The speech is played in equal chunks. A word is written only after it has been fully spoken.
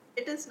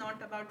is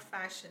not about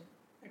fashion,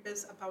 it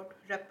is about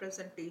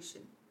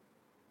representation.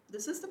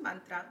 This is the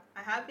mantra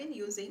I have been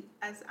using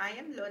as I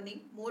am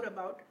learning more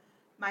about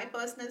my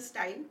personal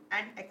style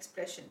and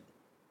expression.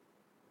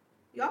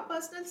 Your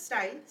personal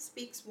style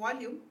speaks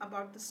volume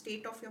about the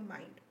state of your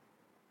mind.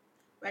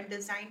 When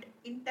designed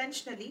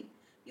intentionally,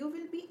 you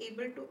will be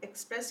able to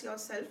express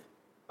yourself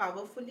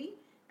powerfully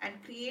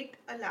and create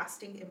a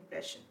lasting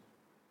impression.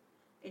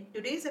 In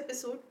today's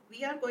episode,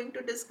 we are going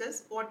to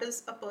discuss what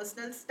is a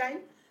personal style,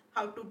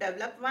 how to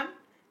develop one,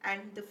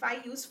 and the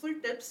 5 useful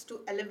tips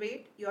to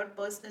elevate your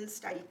personal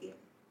style game.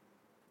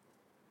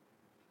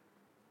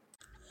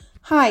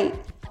 Hi,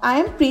 I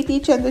am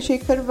Preeti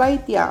Chandrasekhar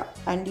Vaidya,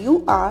 and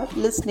you are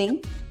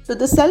listening to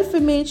the Self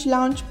Image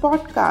Lounge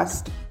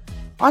podcast.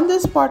 On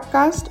this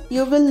podcast,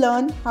 you will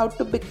learn how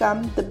to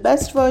become the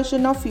best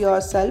version of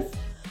yourself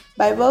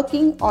by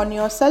working on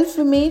your self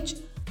image,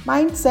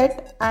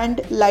 mindset,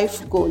 and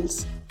life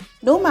goals.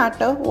 No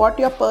matter what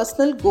your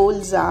personal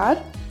goals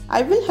are,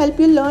 I will help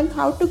you learn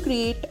how to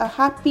create a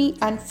happy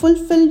and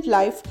fulfilled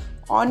life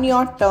on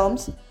your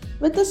terms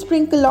with a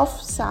sprinkle of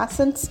sass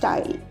and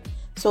style.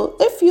 So,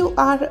 if you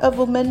are a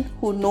woman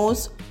who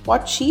knows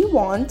what she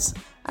wants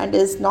and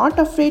is not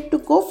afraid to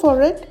go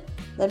for it,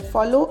 then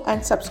follow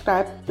and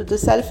subscribe to the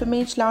Self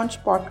Image Lounge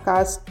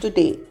podcast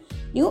today.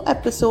 New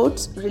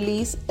episodes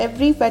release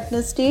every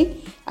Wednesday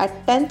at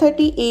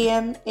 10:30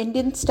 a.m.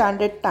 Indian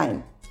Standard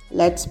Time.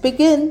 Let's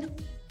begin.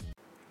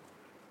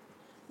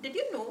 Did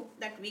you know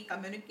that we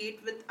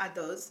communicate with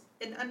others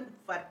in a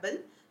verbal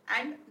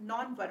and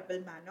non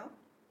verbal manner?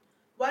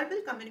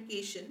 Verbal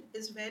communication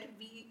is where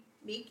we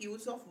make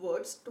use of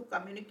words to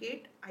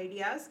communicate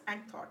ideas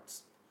and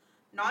thoughts.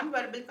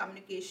 Non-verbal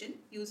communication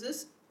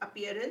uses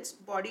appearance,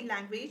 body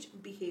language,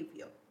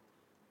 behavior.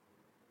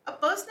 A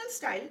personal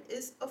style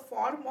is a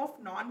form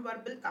of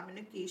non-verbal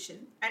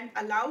communication and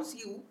allows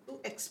you to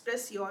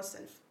express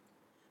yourself.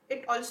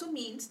 It also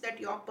means that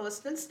your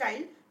personal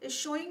style is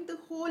showing the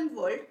whole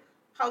world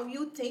how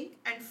you think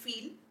and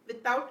feel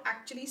without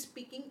actually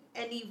speaking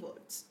any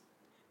words.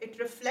 It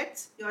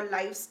reflects your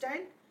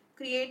lifestyle,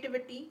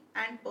 creativity,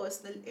 and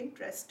personal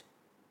interest.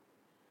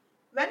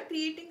 When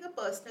creating a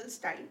personal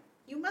style,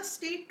 you must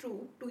stay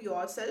true to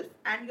yourself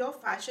and your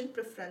fashion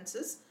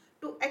preferences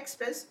to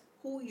express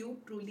who you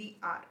truly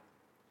are.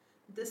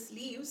 This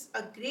leaves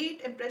a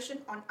great impression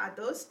on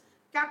others,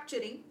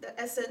 capturing the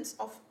essence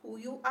of who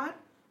you are,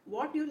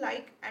 what you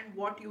like, and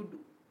what you do.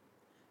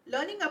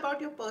 Learning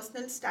about your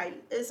personal style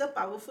is a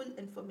powerful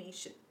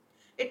information.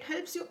 It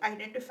helps you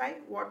identify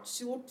what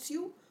suits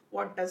you,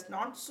 what does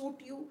not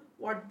suit you,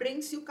 what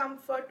brings you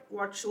comfort,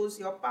 what shows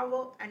your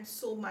power, and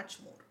so much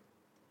more.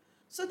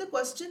 So, the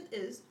question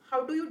is,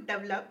 how do you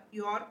develop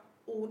your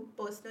own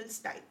personal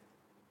style?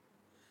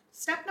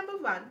 Step number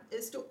one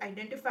is to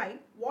identify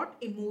what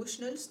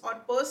emotions or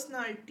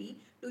personality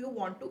do you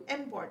want to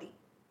embody.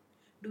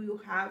 Do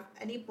you have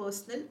any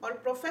personal or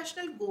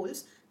professional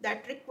goals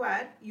that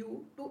require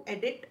you to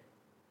edit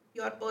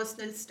your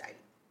personal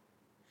style?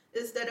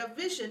 Is there a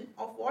vision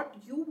of what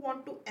you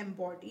want to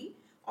embody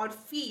or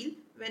feel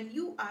when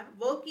you are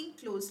working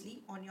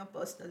closely on your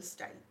personal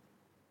style?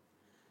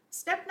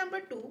 Step number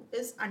two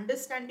is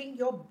understanding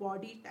your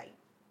body type.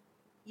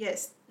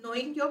 Yes,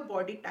 knowing your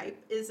body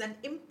type is an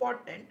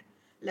important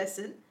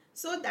lesson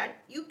so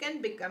that you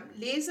can become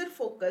laser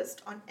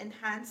focused on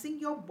enhancing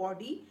your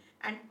body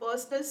and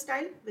personal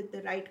style with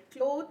the right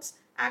clothes,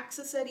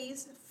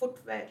 accessories,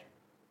 footwear.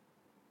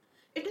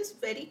 It is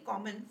very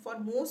common for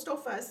most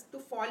of us to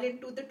fall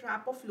into the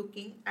trap of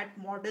looking at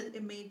model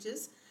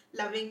images,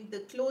 loving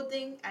the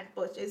clothing, and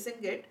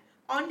purchasing it,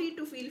 only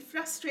to feel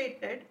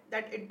frustrated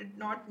that it did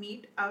not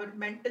meet our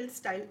mental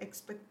style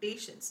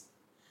expectations.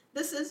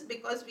 This is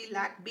because we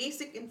lack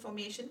basic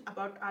information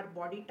about our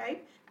body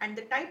type and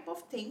the type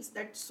of things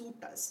that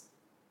suit us.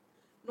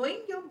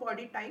 Knowing your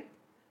body type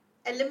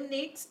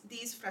eliminates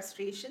these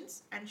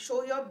frustrations and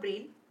show your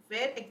brain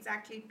where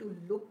exactly to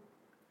look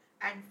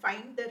and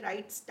find the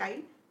right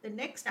style the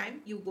next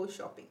time you go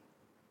shopping.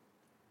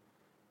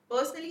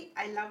 Personally,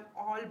 I love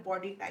all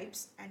body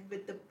types, and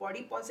with the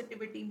body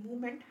positivity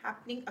movement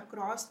happening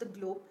across the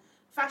globe,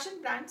 fashion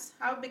brands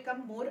have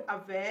become more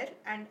aware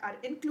and are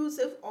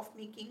inclusive of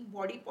making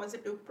body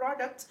positive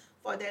products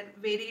for their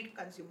varied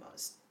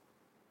consumers.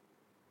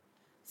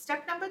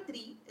 Step number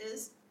three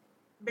is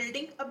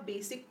building a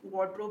basic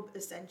wardrobe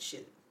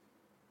essential.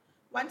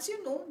 Once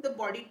you know the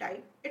body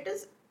type, it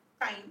is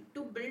time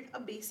to build a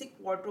basic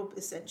wardrobe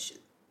essential.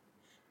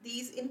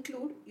 These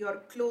include your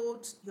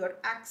clothes, your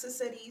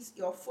accessories,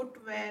 your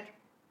footwear.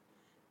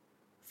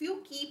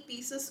 Few key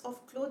pieces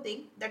of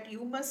clothing that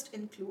you must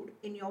include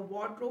in your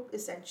wardrobe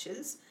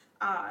essentials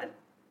are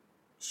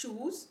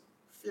shoes,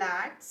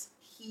 flats,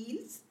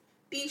 heels,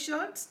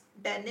 t-shirts,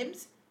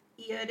 denims,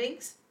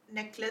 earrings,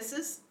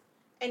 necklaces,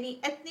 any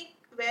ethnic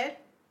wear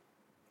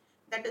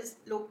that is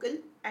local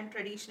and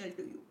traditional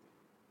to you.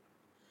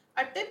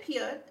 A tip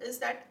here is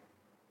that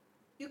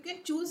you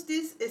can choose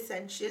these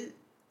essential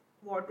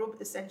wardrobe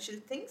essential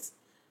things.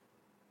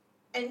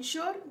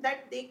 Ensure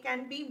that they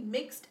can be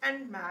mixed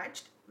and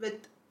matched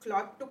with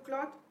cloth to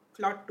cloth,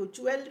 cloth to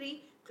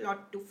jewelry,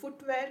 cloth to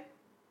footwear.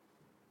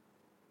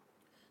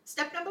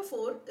 Step number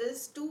 4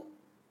 is to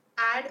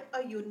add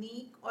a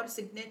unique or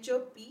signature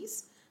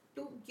piece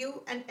to give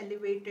an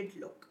elevated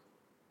look.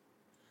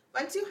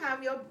 Once you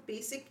have your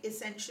basic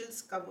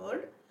essentials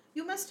covered,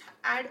 you must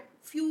add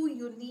few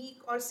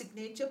unique or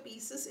signature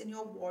pieces in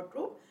your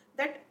wardrobe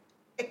that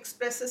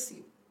expresses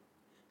you.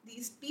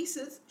 These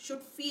pieces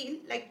should feel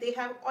like they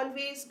have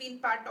always been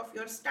part of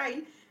your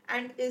style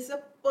and is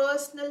a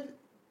personal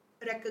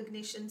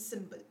recognition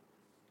symbol.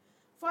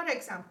 For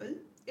example,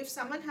 if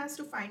someone has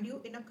to find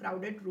you in a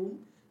crowded room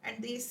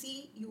and they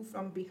see you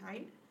from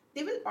behind,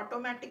 they will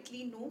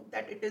automatically know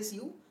that it is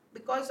you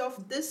because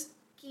of this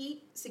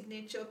key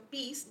signature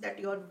piece that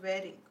you're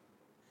wearing.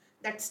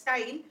 That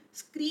style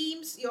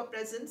screams your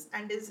presence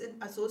and is in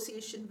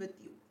association with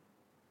you.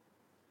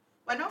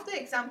 One of the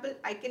example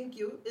I can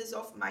give is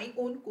of my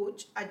own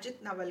coach,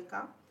 Ajit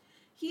Navalka.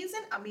 He is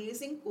an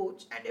amazing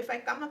coach, and if I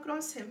come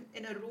across him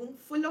in a room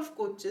full of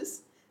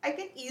coaches, I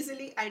can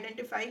easily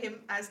identify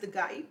him as the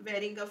guy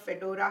wearing a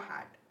fedora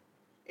hat.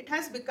 It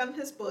has become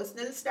his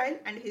personal style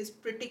and he's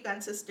pretty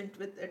consistent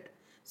with it.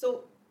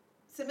 So,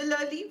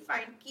 similarly,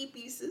 find key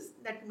pieces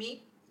that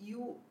make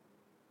you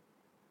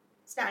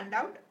stand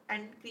out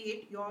and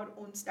create your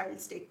own style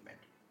statement.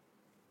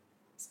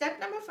 Step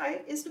number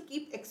 5 is to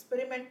keep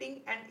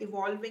experimenting and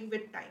evolving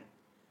with time.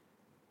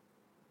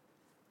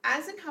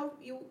 As in how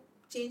you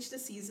change the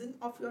season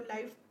of your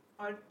life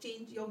or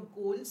change your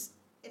goals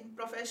in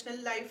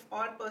professional life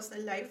or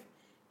personal life,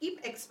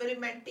 keep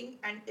experimenting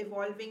and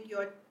evolving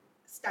your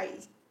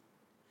style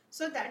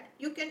so that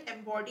you can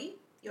embody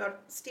your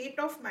state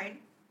of mind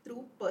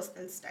through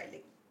personal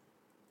styling.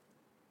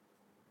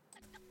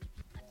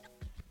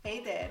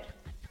 Hey there,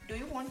 do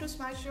you want to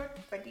smash your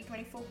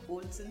 2024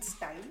 goals in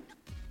style?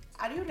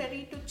 Are you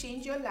ready to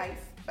change your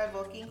life by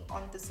working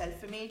on the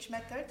self image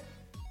method?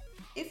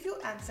 If you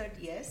answered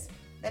yes,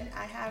 then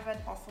I have an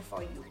offer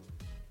for you.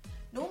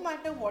 No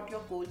matter what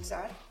your goals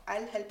are,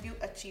 I'll help you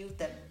achieve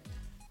them.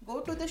 Go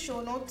to the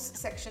show notes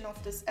section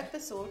of this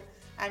episode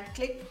and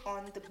click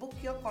on the book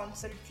your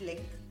consult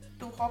link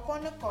to hop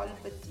on a call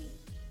with me.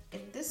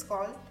 In this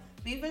call,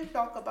 we will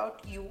talk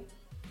about you,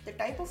 the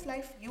type of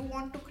life you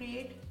want to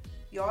create,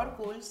 your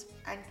goals,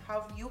 and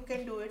how you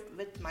can do it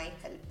with my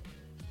help.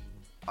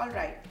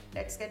 Alright,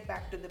 let's get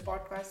back to the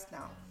podcast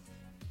now.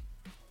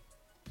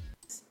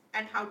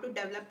 And how to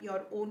develop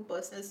your own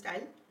personal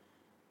style.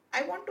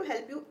 I want to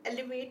help you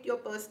elevate your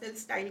personal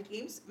style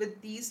games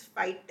with these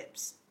 5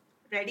 tips.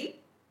 Ready?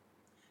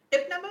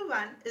 Tip number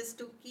 1 is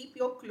to keep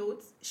your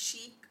clothes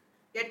chic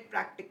yet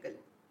practical.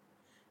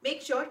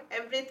 Make sure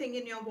everything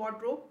in your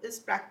wardrobe is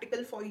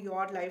practical for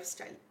your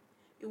lifestyle.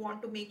 You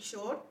want to make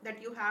sure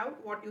that you have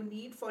what you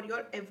need for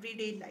your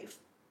everyday life.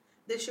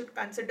 This should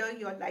consider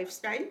your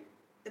lifestyle,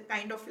 the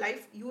kind of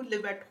life you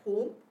live at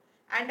home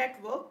and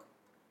at work,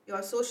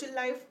 your social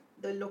life,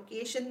 the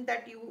location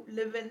that you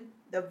live in,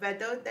 the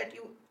weather that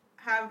you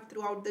have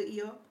throughout the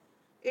year.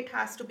 It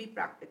has to be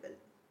practical.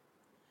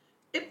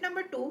 Tip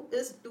number 2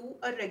 is do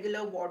a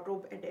regular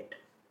wardrobe edit.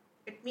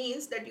 It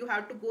means that you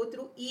have to go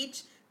through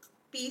each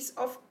piece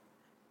of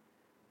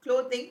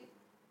clothing,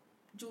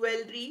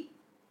 jewelry,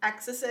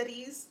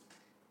 accessories,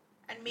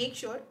 and make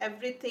sure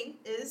everything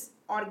is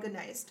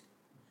organized.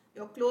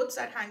 Your clothes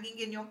are hanging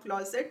in your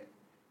closet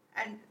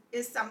and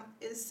is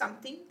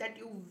something that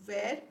you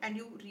wear and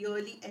you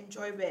really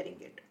enjoy wearing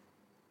it.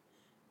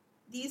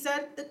 These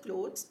are the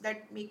clothes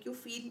that make you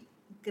feel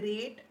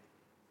great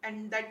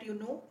and that you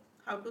know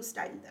how to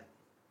style them.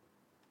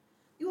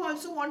 You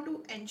also want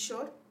to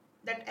ensure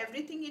that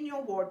everything in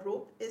your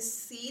wardrobe is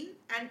seen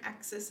and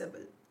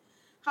accessible.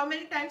 How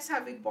many times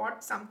have we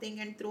bought something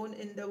and thrown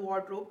in the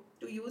wardrobe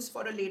to use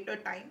for a later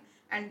time,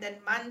 and then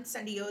months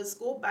and years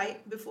go by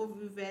before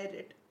we wear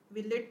it?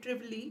 We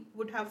literally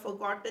would have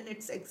forgotten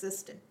its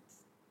existence.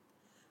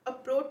 A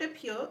pro tip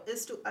here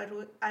is to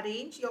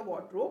arrange your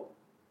wardrobe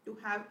to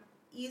have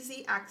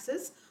easy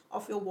access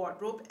of your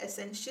wardrobe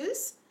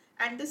essentials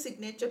and the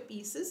signature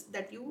pieces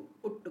that you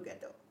put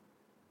together.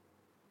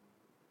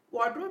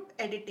 Wardrobe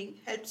editing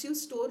helps you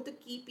store the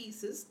key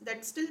pieces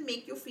that still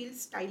make you feel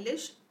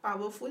stylish,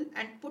 powerful,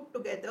 and put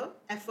together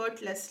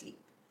effortlessly.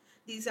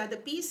 These are the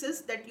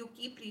pieces that you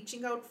keep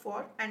reaching out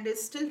for and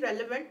is still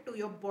relevant to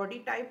your body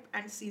type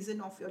and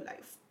season of your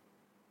life.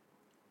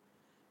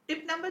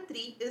 Tip number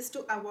 3 is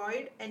to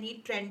avoid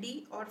any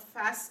trendy or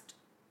fast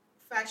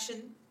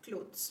fashion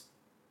clothes.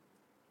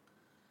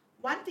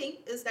 One thing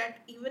is that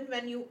even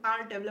when you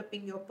are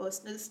developing your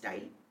personal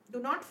style, do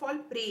not fall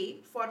prey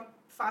for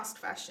fast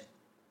fashion.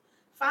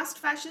 Fast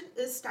fashion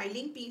is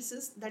styling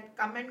pieces that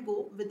come and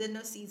go within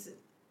a season.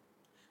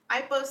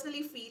 I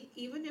personally feel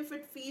even if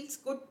it feels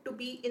good to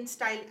be in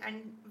style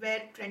and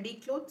wear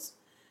trendy clothes,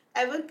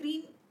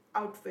 evergreen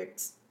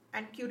outfits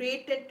and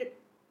curated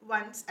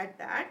ones at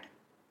that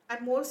are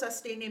more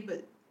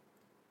sustainable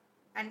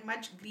and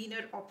much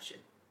greener option.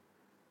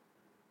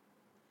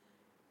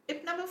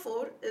 Tip number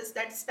 4 is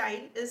that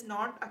style is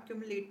not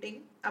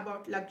accumulating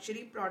about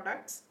luxury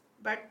products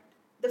but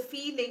the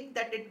feeling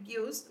that it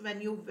gives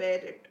when you wear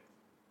it.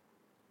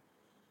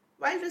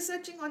 While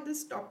researching on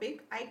this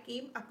topic, I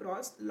came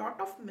across a lot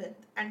of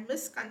myth and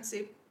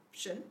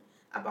misconception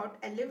about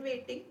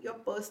elevating your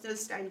personal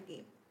style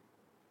game.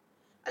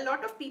 A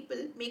lot of people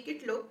make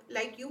it look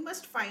like you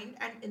must find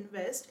and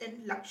invest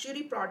in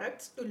luxury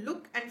products to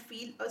look and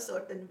feel a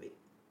certain way.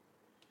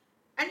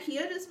 And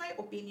here is my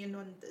opinion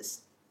on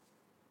this.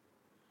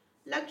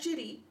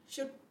 Luxury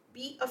should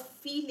be a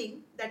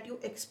feeling that you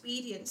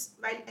experience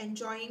while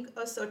enjoying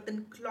a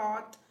certain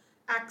cloth,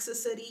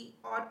 accessory,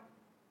 or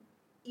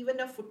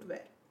even a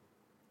footwear.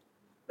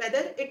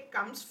 Whether it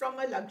comes from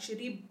a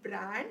luxury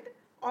brand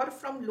or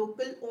from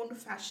local owned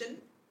fashion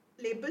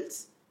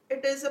labels,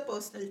 it is a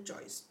personal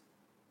choice.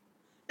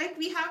 Like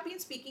we have been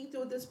speaking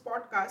through this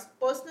podcast,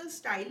 personal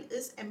style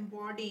is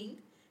embodying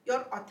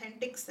your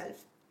authentic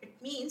self.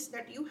 It means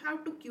that you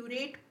have to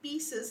curate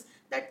pieces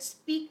that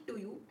speak to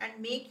you and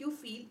make you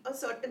feel a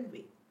certain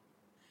way.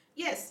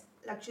 Yes,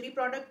 luxury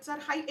products are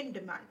high in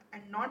demand,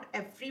 and not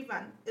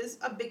everyone is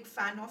a big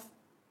fan of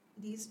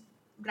these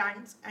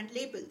brands and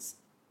labels.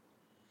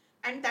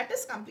 And that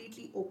is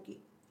completely okay.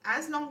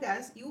 As long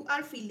as you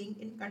are feeling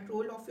in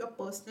control of your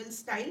personal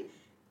style,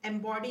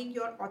 embodying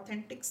your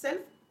authentic self,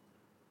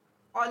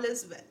 all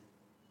is well.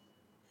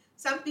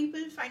 Some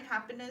people find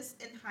happiness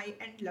in high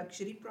end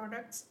luxury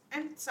products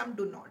and some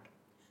do not.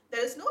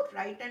 There is no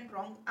right and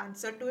wrong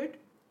answer to it.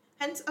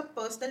 Hence, a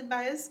personal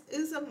bias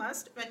is a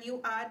must when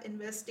you are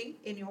investing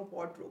in your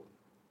wardrobe.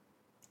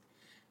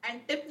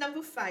 And tip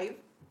number 5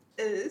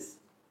 is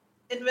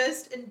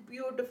invest in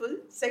beautiful,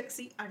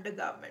 sexy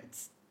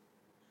undergarments.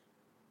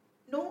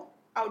 No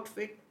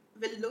outfit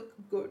will look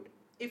good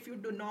if you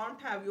do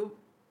not have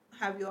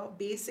your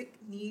basic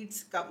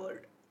needs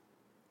covered.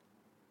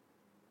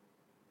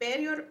 Pair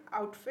your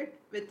outfit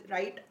with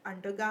right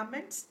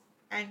undergarments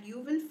and you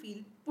will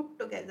feel put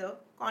together,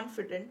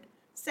 confident,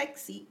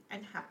 sexy,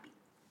 and happy.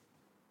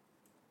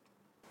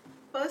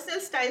 Personal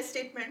style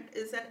statement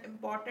is an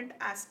important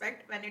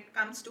aspect when it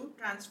comes to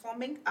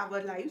transforming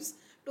our lives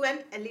to an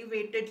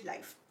elevated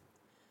life.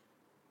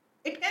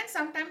 It can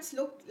sometimes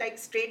look like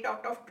straight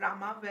out of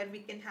drama where we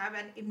can have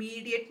an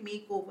immediate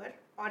makeover,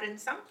 or in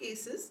some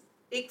cases,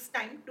 takes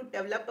time to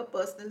develop a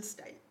personal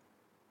style.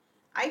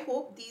 I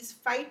hope these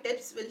 5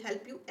 tips will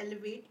help you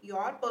elevate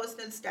your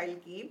personal style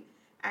game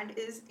and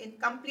is in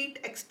complete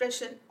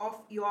expression of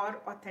your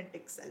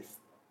authentic self.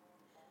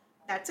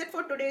 That's it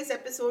for today's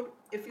episode.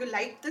 If you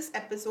liked this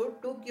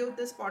episode, do give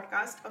this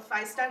podcast a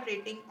 5-star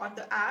rating on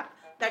the app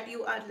that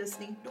you are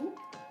listening to.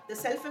 The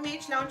Self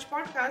Image Lounge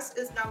podcast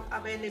is now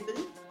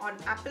available on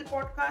Apple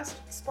Podcast,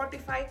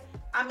 Spotify,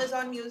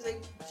 Amazon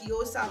Music,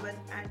 JioSaavn,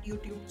 and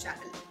YouTube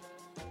channel.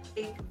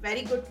 Take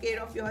very good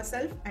care of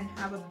yourself and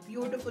have a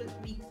beautiful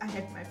week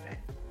ahead, my friend.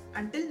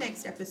 Until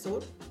next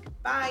episode,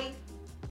 bye.